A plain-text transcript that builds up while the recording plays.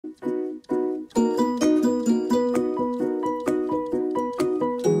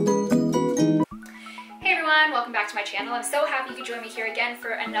my channel. I'm so happy you could join me here again for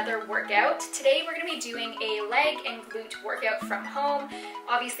another workout. Today we're going to be doing a leg and glute workout from home.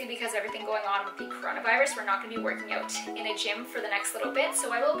 Obviously, because of everything going on with the coronavirus, we're not going to be working out in a gym for the next little bit,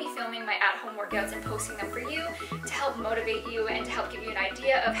 so I will be filming my at-home workouts and posting them for you to help motivate you and to help give you an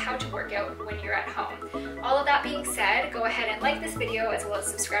idea of how to work out when you're at home. All of that being said, go ahead and like this video as well as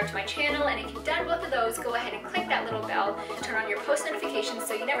subscribe to my channel, and if you've done both of those, go ahead and click that little bell to turn on your post notifications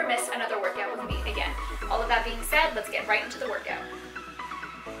so you never miss another workout with me again. All of that being said, let's get right into the workout.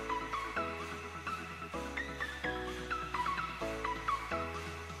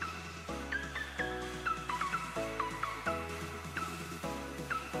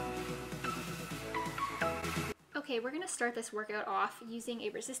 Okay, we're going to start this workout off using a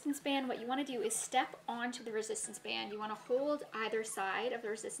resistance band. What you want to do is step onto the resistance band. You want to hold either side of the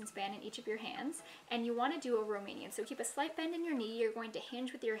resistance band in each of your hands, and you want to do a Romanian. So keep a slight bend in your knee. You're going to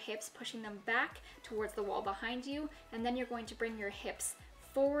hinge with your hips, pushing them back towards the wall behind you, and then you're going to bring your hips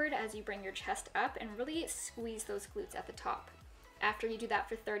forward as you bring your chest up and really squeeze those glutes at the top. After you do that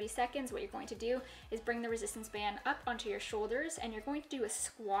for 30 seconds, what you're going to do is bring the resistance band up onto your shoulders, and you're going to do a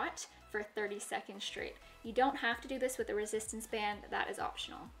squat for 30 seconds straight. You don't have to do this with a resistance band, that is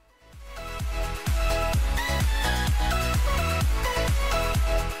optional.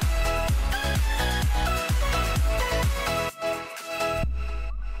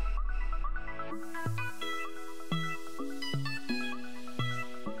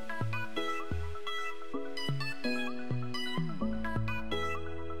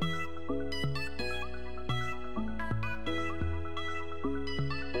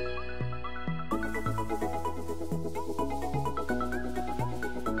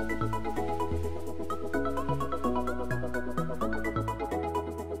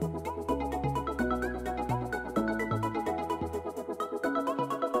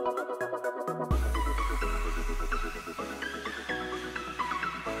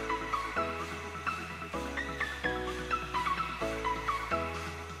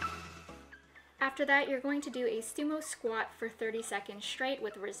 After that, you're going to do a sumo squat for 30 seconds straight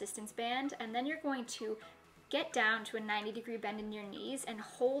with a resistance band, and then you're going to get down to a 90-degree bend in your knees and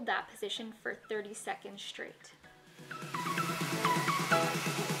hold that position for 30 seconds straight.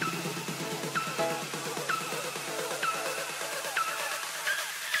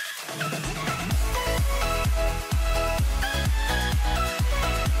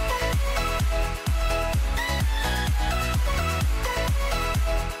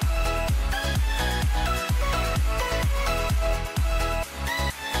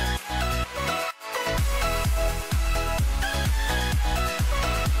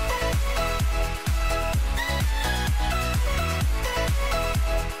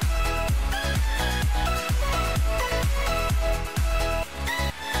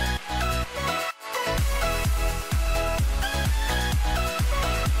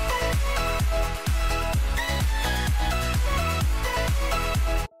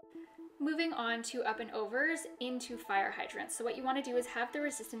 Moving on to up and overs into fire hydrants. So what you want to do is have the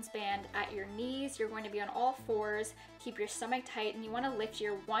resistance band at your knees. You're going to be on all fours, keep your stomach tight, and you want to lift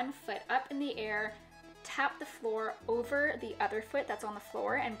your one foot up in the air, tap the floor over the other foot that's on the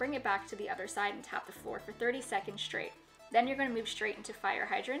floor, and bring it back to the other side and tap the floor for 30 seconds straight. Then you're going to move straight into fire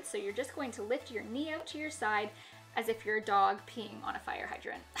hydrants. So you're just going to lift your knee out to your side as if you're a dog peeing on a fire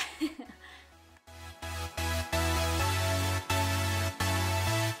hydrant.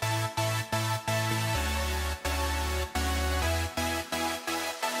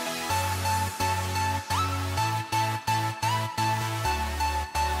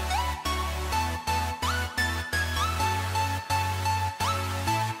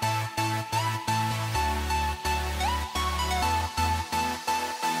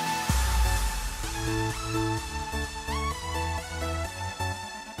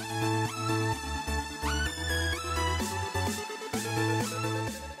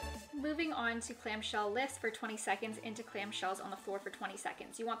 To clamshell lifts for 20 seconds into clamshells on the floor for 20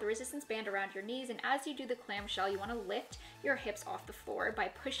 seconds. You want the resistance band around your knees, and as you do the clamshell, you want to lift your hips off the floor by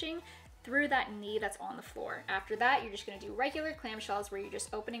pushing through that knee that's on the floor. After that, you're just going to do regular clamshells where you're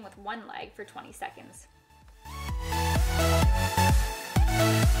just opening with one leg for 20 seconds.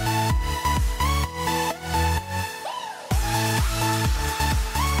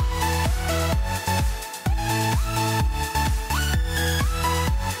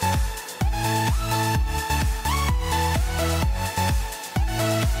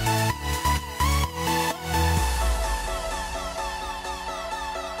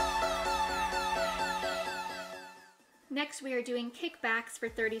 Next, we are doing kickback backs for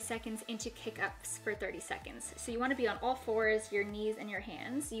 30 seconds into kick-ups for 30 seconds. So you want to be on all fours, your knees and your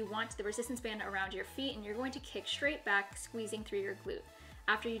hands. You want the resistance band around your feet, and you're going to kick straight back, squeezing through your glute.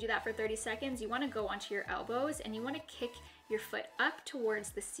 After you do that for 30 seconds, you want to go onto your elbows and you want to kick your foot up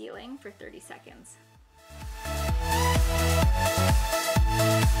towards the ceiling for 30 seconds.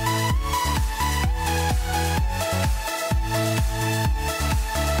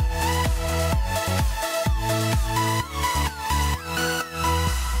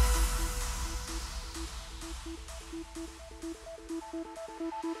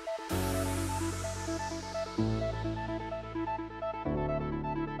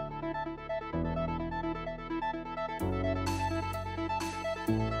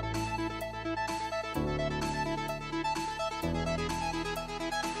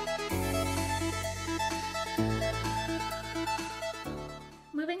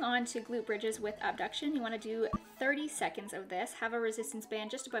 Moving on to glute bridges with abduction, you want to do 30 seconds of this. Have a resistance band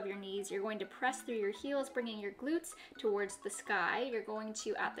just above your knees. You're going to press through your heels, bringing your glutes towards the sky. You're going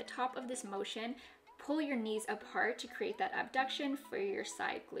to, at the top of this motion, pull your knees apart to create that abduction for your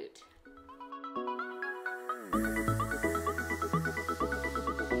side glute.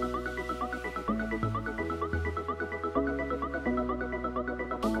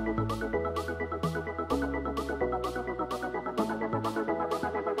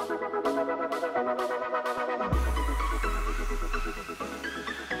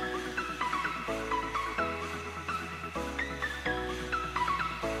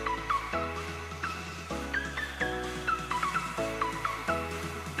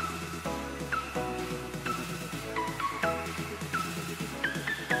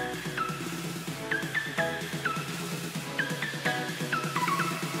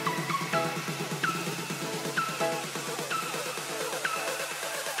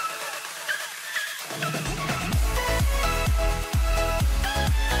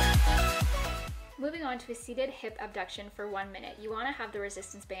 Moving on to a seated hip abduction for 1 minute. You want to have the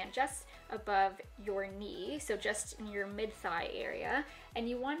resistance band just above your knee, so just in your mid-thigh area, and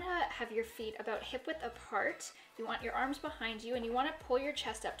you want to have your feet about hip width apart. You want your arms behind you, and you want to pull your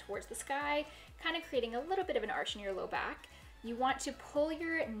chest up towards the sky, kind of creating a little bit of an arch in your low back. You want to pull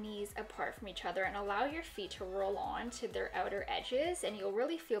your knees apart from each other and allow your feet to roll on to their outer edges, and you'll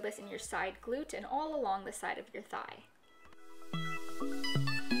really feel this in your side glute and all along the side of your thigh.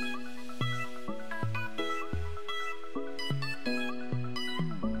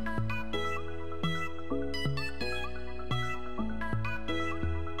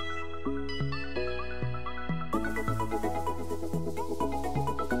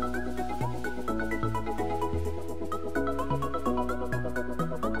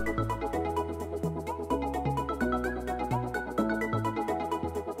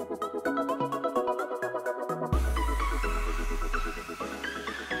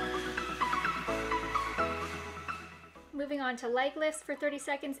 Moving on to leg lifts for 30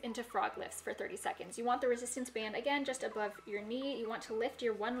 seconds into frog lifts for 30 seconds. You want the resistance band again just above your knee. You want to lift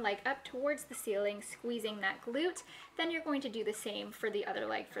your one leg up towards the ceiling, squeezing that glute. Then you're going to do the same for the other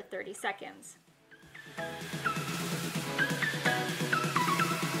leg for 30 seconds.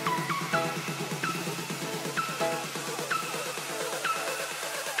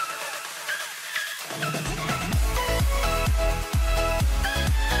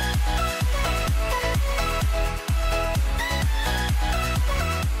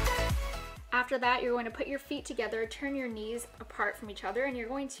 After that, you're going to put your feet together, turn your knees apart from each other, and you're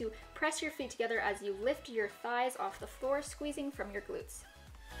going to press your feet together as you lift your thighs off the floor, squeezing from your glutes.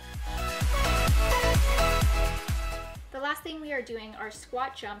 The last thing we are doing are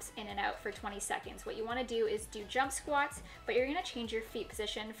squat jumps in and out for 20 seconds. What you want to do is do jump squats, but you're going to change your feet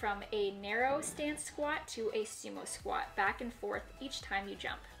position from a narrow stance squat to a sumo squat, back and forth each time you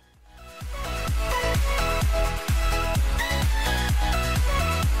jump.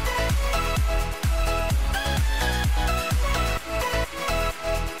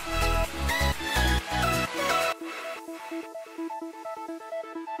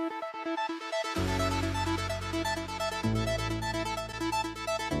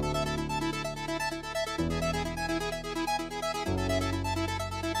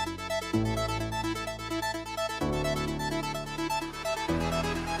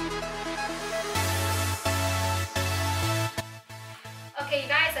 Okay, you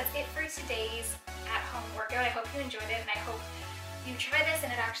guys, that's it for today's at-home workout. I hope you enjoyed it, and I hope you try this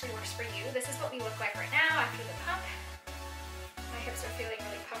and it actually works for you. This is what we look like right now after the pump. My hips are feeling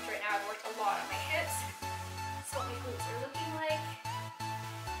really pumped right now. I've worked a lot on my hips. This is what my glutes are looking like.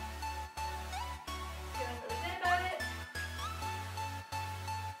 Feeling really good about it.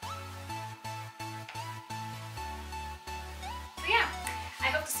 So yeah.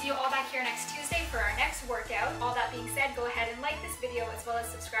 you all back here next Tuesday for our next workout. All that being said, go ahead and like this video as well as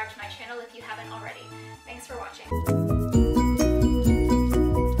subscribe to my channel if you haven't already. Thanks for watching.